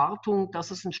die Erwartung,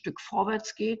 dass es ein Stück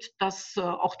vorwärts geht, dass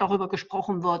auch darüber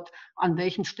gesprochen wird, an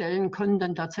welchen Stellen können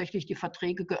denn tatsächlich die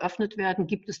Verträge geöffnet werden.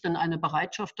 Gibt es denn eine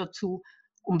Bereitschaft dazu,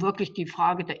 um wirklich die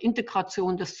Frage der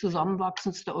Integration, des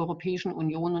Zusammenwachsens der Europäischen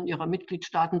Union und ihrer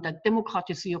Mitgliedstaaten, der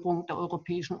Demokratisierung der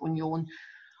Europäischen Union,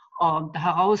 der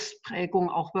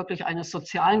Herausprägung auch wirklich eines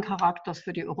sozialen Charakters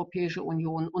für die Europäische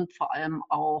Union und vor allem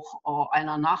auch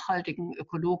einer nachhaltigen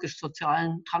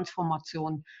ökologisch-sozialen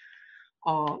Transformation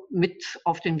mit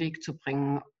auf den Weg zu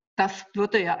bringen. Das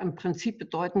würde ja im Prinzip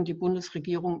bedeuten, die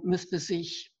Bundesregierung müsste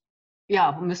sich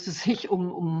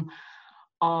um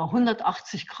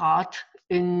 180 Grad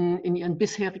in ihren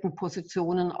bisherigen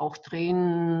Positionen auch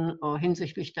drehen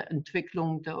hinsichtlich der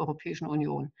Entwicklung der Europäischen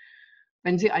Union,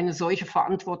 wenn sie eine solche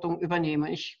Verantwortung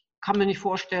übernehmen. Ich kann mir nicht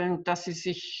vorstellen, dass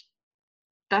sie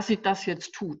das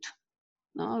jetzt tut.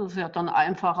 Das ist ja dann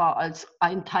einfacher, als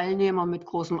ein Teilnehmer mit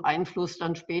großem Einfluss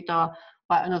dann später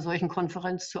bei einer solchen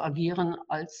Konferenz zu agieren,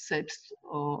 als selbst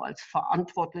als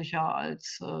Verantwortlicher,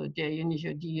 als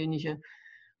diejenige,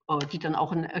 die dann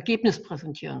auch ein Ergebnis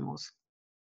präsentieren muss.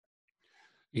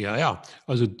 Ja, ja.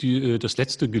 Also das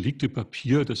letzte geleakte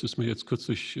Papier, das ist mir jetzt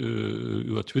kürzlich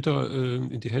über Twitter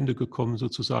in die Hände gekommen,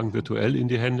 sozusagen virtuell in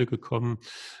die Hände gekommen.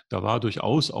 Da war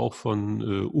durchaus auch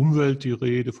von Umwelt die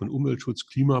Rede, von Umweltschutz,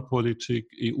 Klimapolitik,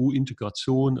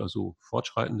 EU-Integration, also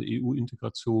fortschreitende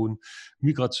EU-Integration,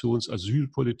 Migrations-,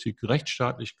 Asylpolitik,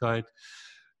 Rechtsstaatlichkeit.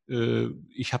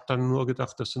 Ich habe dann nur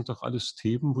gedacht, das sind doch alles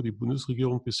Themen, wo die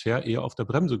Bundesregierung bisher eher auf der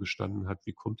Bremse gestanden hat.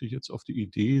 Wie kommt die jetzt auf die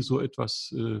Idee, so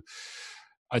etwas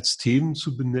als Themen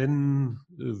zu benennen,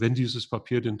 wenn dieses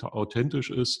Papier denn authentisch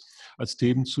ist, als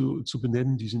Themen zu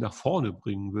benennen, die sie nach vorne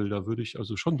bringen will? Da würde ich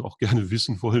also schon auch gerne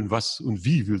wissen wollen, was und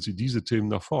wie will sie diese Themen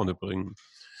nach vorne bringen.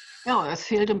 Ja, es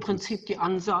fehlt im Prinzip die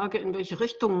Ansage, in welche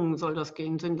Richtung soll das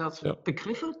gehen. Sind das Ja.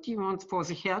 Begriffe, die man vor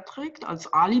sich herträgt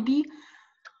als Alibi,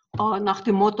 nach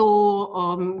dem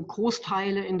Motto,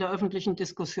 Großteile in der öffentlichen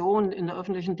Diskussion, in der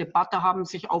öffentlichen Debatte haben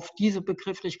sich auf diese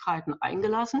Begrifflichkeiten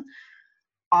eingelassen.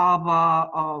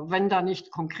 Aber wenn da nicht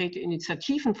konkrete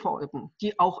Initiativen folgen,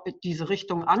 die auch diese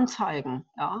Richtung anzeigen,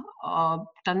 ja,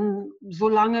 dann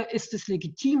solange ist es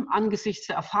legitim angesichts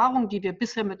der Erfahrung, die wir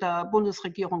bisher mit der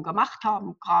Bundesregierung gemacht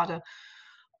haben, gerade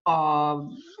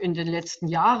in den letzten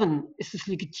Jahren, ist es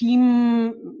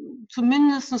legitim,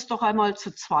 zumindest doch einmal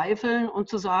zu zweifeln und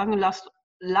zu sagen,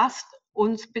 lasst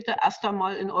uns bitte erst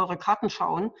einmal in eure Karten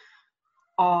schauen,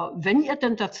 wenn ihr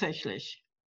denn tatsächlich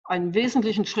einen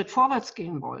wesentlichen Schritt vorwärts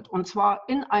gehen wollt, und zwar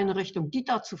in eine Richtung, die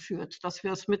dazu führt, dass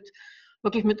wir es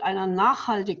wirklich mit einer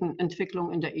nachhaltigen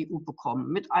Entwicklung in der EU bekommen,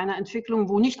 mit einer Entwicklung,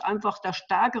 wo nicht einfach der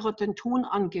Stärkere den Ton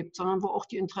angibt, sondern wo auch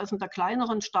die Interessen der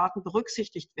kleineren Staaten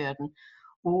berücksichtigt werden,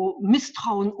 wo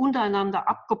Misstrauen untereinander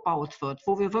abgebaut wird,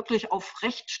 wo wir wirklich auf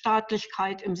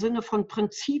Rechtsstaatlichkeit im Sinne von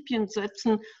Prinzipien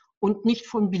setzen und nicht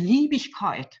von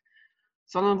Beliebigkeit,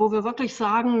 sondern wo wir wirklich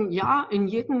sagen, ja, in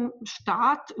jedem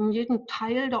Staat, in jedem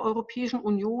Teil der Europäischen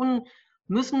Union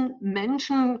müssen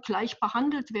Menschen gleich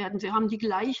behandelt werden. Sie haben die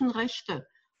gleichen Rechte.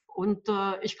 Und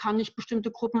ich kann nicht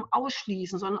bestimmte Gruppen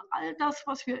ausschließen, sondern all das,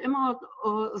 was wir immer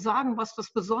sagen, was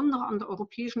das Besondere an der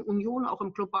Europäischen Union auch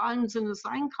im globalen Sinne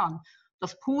sein kann,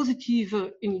 dass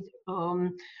positive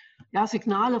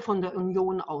Signale von der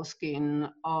Union ausgehen,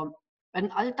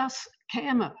 wenn all das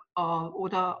käme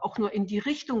oder auch nur in die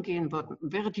Richtung gehen würde,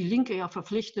 wäre die Linke ja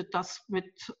verpflichtet, das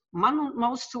mit Mann und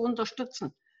Maus zu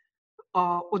unterstützen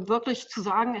und wirklich zu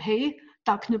sagen, hey,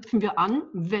 da knüpfen wir an,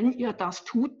 wenn ihr das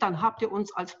tut, dann habt ihr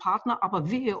uns als Partner,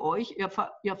 aber wehe euch,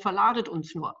 ihr verladet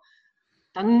uns nur.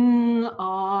 Dann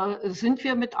sind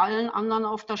wir mit allen anderen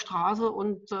auf der Straße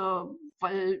und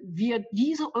weil wir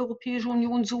diese Europäische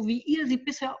Union, so wie ihr sie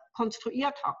bisher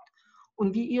konstruiert habt,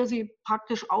 und wie ihr sie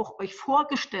praktisch auch euch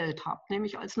vorgestellt habt,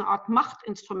 nämlich als eine Art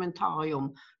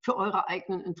Machtinstrumentarium für eure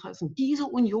eigenen Interessen. Diese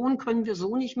Union können wir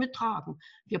so nicht mittragen.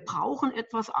 Wir brauchen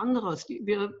etwas anderes.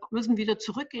 Wir müssen wieder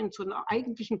zurückgehen zu einem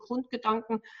eigentlichen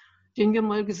Grundgedanken, den wir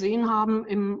mal gesehen haben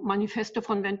im Manifesto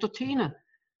von Ventotene.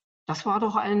 Das war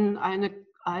doch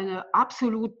eine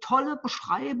absolut tolle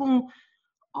Beschreibung,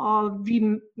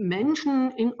 wie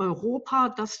Menschen in Europa,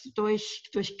 das durch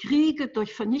Kriege,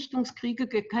 durch Vernichtungskriege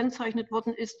gekennzeichnet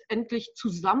worden ist, endlich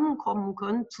zusammenkommen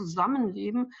können,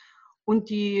 zusammenleben und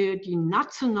die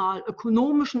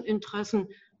national-ökonomischen Interessen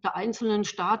der einzelnen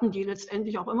Staaten, die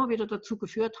letztendlich auch immer wieder dazu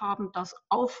geführt haben, dass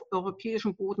auf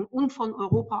europäischem Boden und von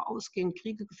Europa ausgehend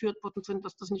Kriege geführt worden sind,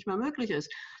 dass das nicht mehr möglich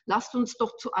ist. Lasst uns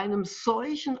doch zu einem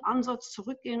solchen Ansatz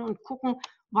zurückgehen und gucken,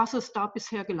 was ist da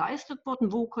bisher geleistet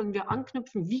worden, wo können wir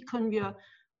anknüpfen, wie können wir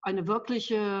eine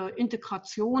wirkliche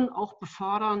Integration auch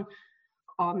befördern.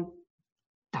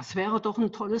 Das wäre doch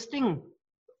ein tolles Ding.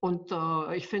 Und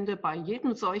ich finde, bei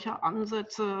jedem solcher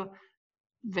Ansätze,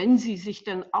 wenn sie sich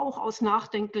denn auch aus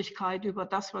Nachdenklichkeit über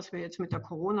das, was wir jetzt mit der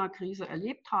Corona-Krise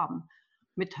erlebt haben,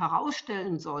 mit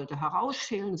herausschälen sollte,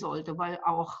 weil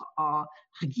auch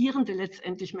Regierende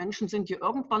letztendlich Menschen sind, die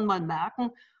irgendwann mal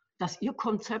merken, dass ihr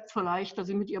Konzept vielleicht, dass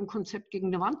sie mit ihrem Konzept gegen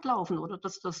eine Wand laufen oder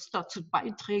dass das dazu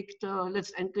beiträgt,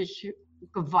 letztendlich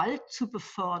Gewalt zu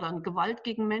befördern, Gewalt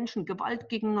gegen Menschen, Gewalt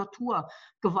gegen Natur,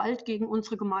 Gewalt gegen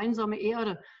unsere gemeinsame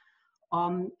Erde.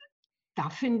 Da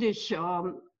finde ich,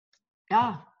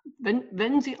 ja,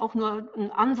 wenn sie auch nur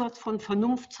einen Ansatz von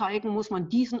Vernunft zeigen, muss man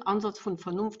diesen Ansatz von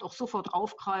Vernunft auch sofort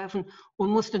aufgreifen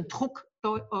und muss den Druck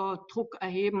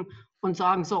erheben und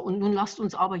sagen, so, und nun lasst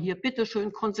uns aber hier bitte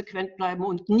schön konsequent bleiben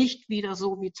und nicht wieder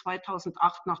so wie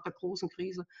 2008 nach der großen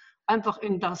Krise einfach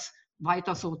in das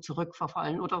weiter so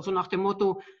zurückverfallen oder so nach dem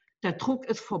Motto, der Druck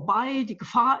ist vorbei, die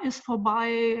Gefahr ist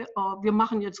vorbei, wir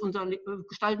machen jetzt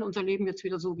gestalten unser Leben jetzt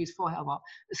wieder so, wie es vorher war.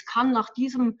 Es kann nach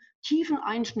diesem tiefen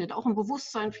Einschnitt, auch im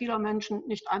Bewusstsein vieler Menschen,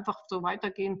 nicht einfach so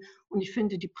weitergehen. Und ich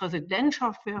finde, die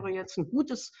Präsidentschaft wäre jetzt ein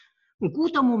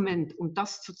guter Moment, um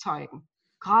das zu zeigen.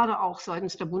 Gerade auch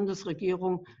seitens der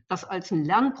Bundesregierung, das als einen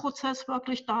Lernprozess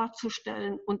wirklich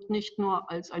darzustellen und nicht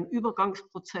nur als einen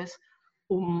Übergangsprozess,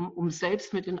 um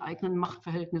selbst mit den eigenen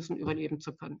Machtverhältnissen überleben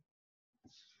zu können.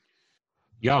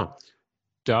 Ja,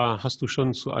 da hast du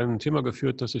schon zu einem Thema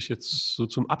geführt, das ich jetzt so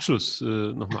zum Abschluss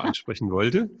nochmal ansprechen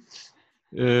wollte.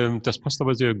 Das passt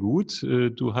aber sehr gut.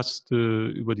 Du hast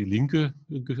über die Linke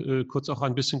kurz auch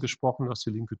ein bisschen gesprochen, was die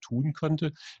Linke tun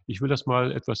könnte. Ich will das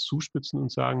mal etwas zuspitzen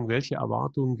und sagen, welche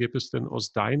Erwartungen gäbe es denn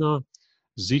aus deiner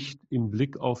Sicht im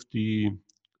Blick auf die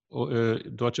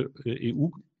deutsche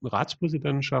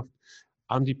EU-Ratspräsidentschaft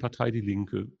an die Partei Die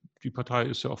Linke? Die Partei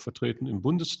ist ja auch vertreten im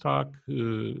Bundestag,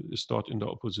 ist dort in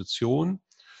der Opposition.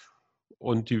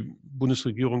 Und die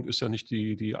Bundesregierung ist ja nicht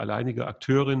die alleinige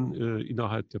Akteurin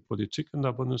innerhalb der Politik in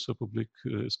der Bundesrepublik.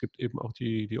 Es gibt eben auch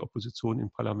die Opposition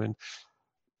im Parlament.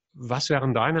 Was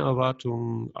wären deine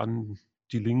Erwartungen an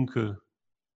die Linke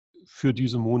für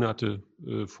diese Monate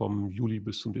vom Juli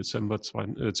bis zum Dezember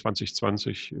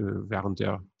 2020 während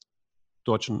der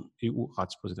deutschen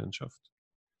EU-Ratspräsidentschaft?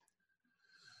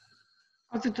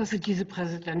 Also, dass sie diese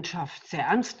Präsidentschaft sehr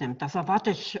ernst nimmt, das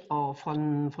erwarte ich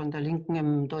von der Linken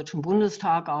im Deutschen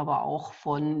Bundestag, aber auch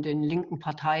von den linken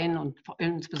Parteien und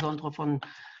insbesondere von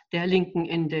der Linken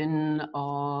in den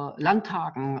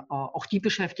Landtagen. Auch die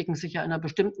beschäftigen sich ja in einer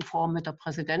bestimmten Form mit der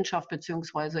Präsidentschaft,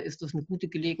 beziehungsweise ist es eine gute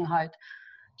Gelegenheit,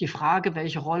 die Frage,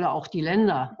 welche Rolle auch die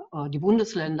Länder, die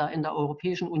Bundesländer in der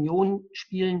Europäischen Union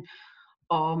spielen,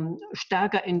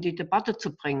 stärker in die Debatte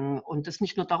zu bringen und es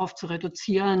nicht nur darauf zu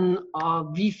reduzieren,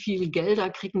 wie viel Gelder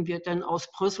kriegen wir denn aus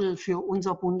Brüssel für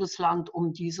unser Bundesland,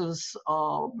 um dieses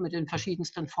mit den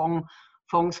verschiedensten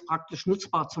Fonds praktisch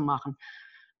nutzbar zu machen,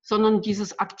 sondern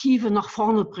dieses aktive nach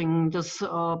vorne bringen. Das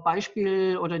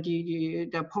Beispiel oder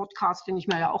der Podcast, den ich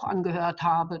mir ja auch angehört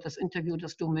habe, das Interview,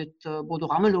 das du mit Bodo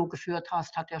Ramelow geführt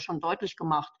hast, hat ja schon deutlich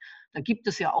gemacht, da gibt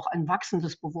es ja auch ein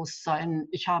wachsendes Bewusstsein.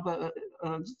 Ich habe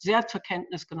sehr zur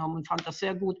Kenntnis genommen und fand das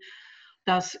sehr gut,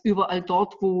 dass überall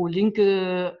dort, wo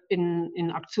Linke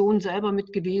in Aktion selber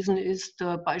mit gewesen ist,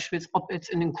 beispielsweise ob jetzt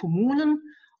in den Kommunen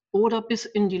oder bis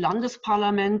in die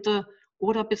Landesparlamente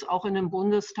oder bis auch in den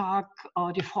Bundestag,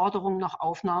 die Forderung nach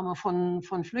Aufnahme von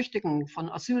Flüchtlingen, von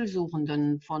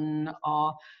Asylsuchenden, von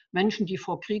Menschen, die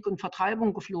vor Krieg und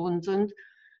Vertreibung geflohen sind,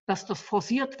 dass das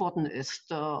forciert worden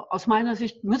ist. Aus meiner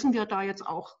Sicht müssen wir da jetzt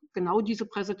auch genau diese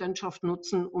Präsidentschaft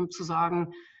nutzen, um zu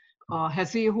sagen, Herr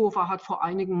Seehofer hat vor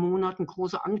einigen Monaten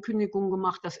große Ankündigungen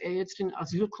gemacht, dass er jetzt den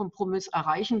Asylkompromiss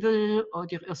erreichen will,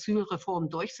 die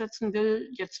Asylreform durchsetzen will.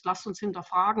 Jetzt lasst uns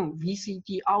hinterfragen, wie sieht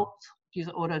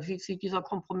wie sieht dieser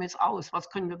Kompromiss aus? Was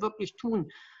können wir wirklich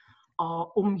tun,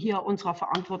 um hier unserer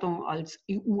Verantwortung als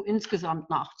EU insgesamt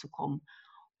nachzukommen?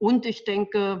 Und ich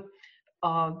denke,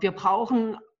 wir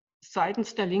brauchen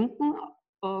seitens der Linken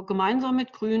gemeinsam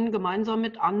mit Grünen, gemeinsam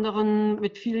mit anderen,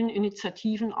 mit vielen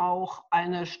Initiativen auch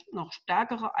eine noch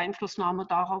stärkere Einflussnahme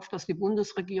darauf, dass die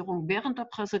Bundesregierung während der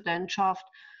Präsidentschaft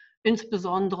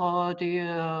insbesondere die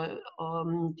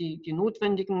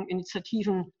notwendigen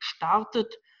Initiativen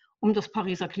startet, um das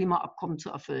Pariser Klimaabkommen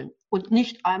zu erfüllen und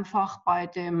nicht einfach bei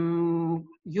dem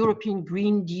European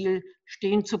Green Deal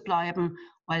stehen zu bleiben,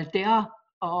 weil der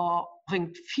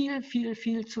bringt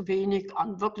viel zu wenig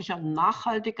an wirklicher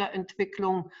nachhaltiger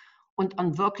Entwicklung und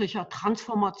an wirklicher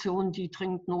Transformation, die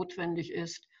dringend notwendig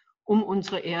ist, um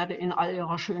unsere Erde in all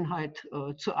ihrer Schönheit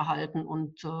zu erhalten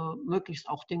und möglichst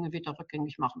auch Dinge wieder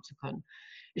rückgängig machen zu können.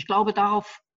 Ich glaube,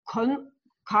 darauf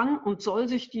kann und soll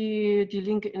sich die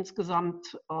Linke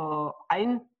insgesamt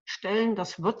einstellen.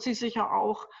 Das wird sie sicher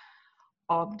auch.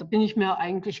 Da bin ich mir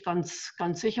eigentlich ganz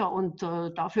sicher und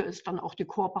dafür ist dann auch die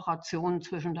Kooperation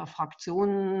zwischen der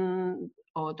Fraktion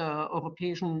der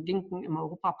Europäischen Linken im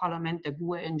Europaparlament, der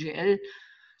GUE-NGL,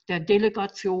 der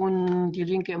Delegation Die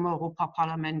Linke im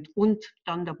Europaparlament und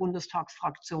dann der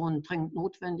Bundestagsfraktion dringend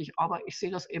notwendig. Aber ich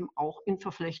sehe das eben auch in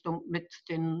Verflechtung mit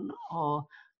den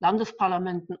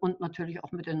Landesparlamenten und natürlich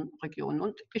auch mit den Regionen.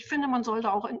 Und ich finde, man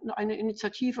sollte auch eine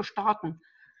Initiative starten,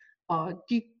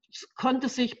 die könnte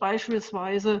sich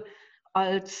beispielsweise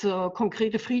als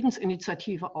konkrete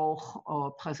Friedensinitiative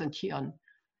auch präsentieren.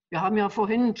 Wir haben ja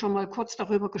vorhin schon mal kurz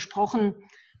darüber gesprochen,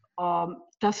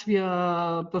 dass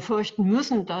wir befürchten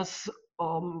müssen, dass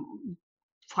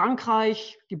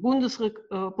Frankreich, die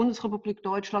Bundesrepublik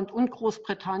Deutschland und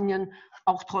Großbritannien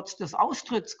auch trotz des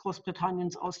Austritts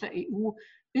Großbritanniens aus der EU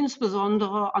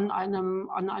insbesondere an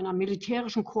einer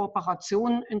militärischen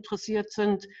Kooperation interessiert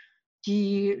sind,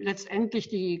 die letztendlich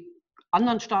die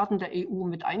anderen Staaten der EU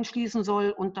mit einschließen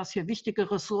soll und dass hier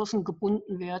wichtige Ressourcen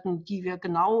gebunden werden, die wir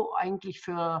genau eigentlich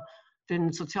für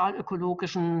den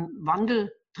sozialökologischen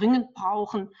Wandel dringend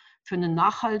brauchen, für eine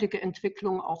nachhaltige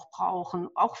Entwicklung auch brauchen,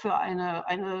 auch für eine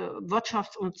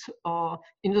Wirtschafts- und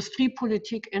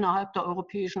Industriepolitik innerhalb der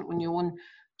Europäischen Union,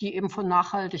 die eben von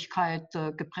Nachhaltigkeit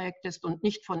geprägt ist und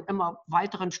nicht von immer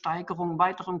weiteren Steigerungen,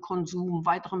 weiterem Konsum,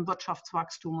 weiterem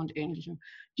Wirtschaftswachstum und Ähnlichem.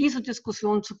 Diese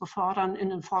Diskussion zu befördern, in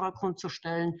den Vordergrund zu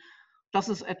stellen, das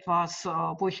ist etwas,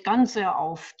 wo ich ganz sehr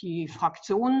auf die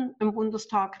Fraktionen im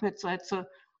Bundestag mitsetze,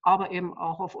 aber eben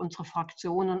auch auf unsere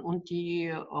Fraktionen und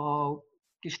die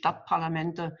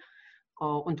Stadtparlamente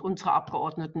und unsere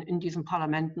Abgeordneten in diesen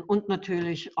Parlamenten und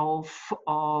natürlich auf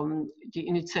die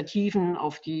Initiativen,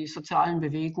 auf die sozialen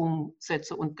Bewegungen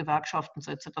setze und Gewerkschaften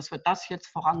setze, dass wir das jetzt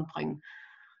voranbringen.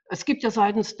 Es gibt ja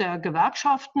seitens der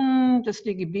Gewerkschaften, des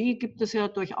DGB, gibt es ja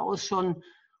durchaus schon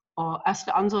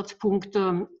erste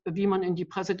Ansatzpunkte, wie man in die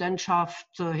Präsidentschaft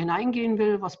hineingehen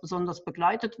will, was besonders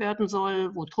begleitet werden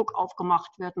soll, wo Druck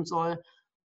aufgemacht werden soll.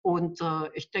 Und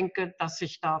ich denke, dass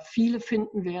sich da viele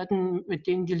finden werden, mit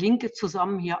denen die Linke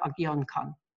zusammen hier agieren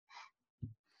kann.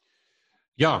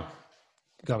 Ja,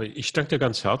 Gabi, ich danke dir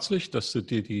ganz herzlich, dass du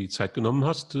dir die Zeit genommen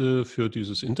hast für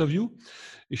dieses Interview.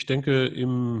 Ich denke,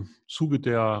 im Zuge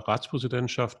der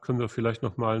Ratspräsidentschaft können wir vielleicht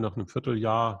noch mal nach einem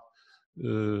Vierteljahr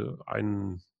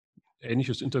ein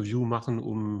ähnliches Interview machen,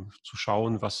 um zu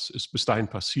schauen, was ist bis dahin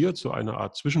passiert, so eine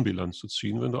Art Zwischenbilanz zu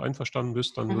ziehen. Wenn du einverstanden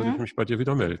bist, dann würde ich mich bei dir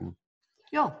wieder melden.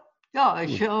 Ja,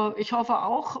 ich hoffe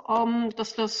auch,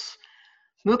 dass das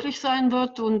möglich sein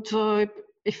wird. Und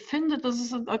ich finde, das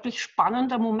ist ein wirklich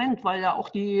spannender Moment, weil ja auch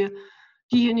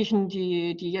diejenigen,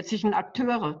 die jetzigen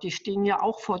Akteure, die stehen ja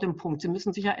auch vor dem Punkt. Sie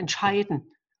müssen sich ja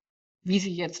entscheiden, wie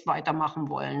sie jetzt weitermachen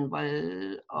wollen,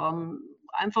 weil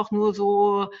einfach nur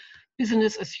so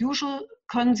Business as usual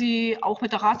können sie auch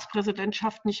mit der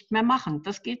Ratspräsidentschaft nicht mehr machen.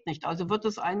 Das geht nicht. Also wird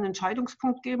es einen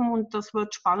Entscheidungspunkt geben und das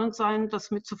wird spannend sein,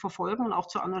 das mit zu verfolgen und auch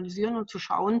zu analysieren und zu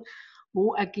schauen,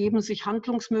 wo ergeben sich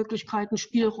Handlungsmöglichkeiten,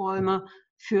 Spielräume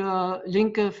für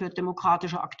linke, für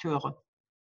demokratische Akteure.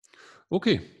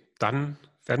 Okay, dann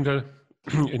werden wir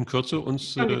in Kürze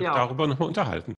uns Danke dir auch. darüber nochmal unterhalten.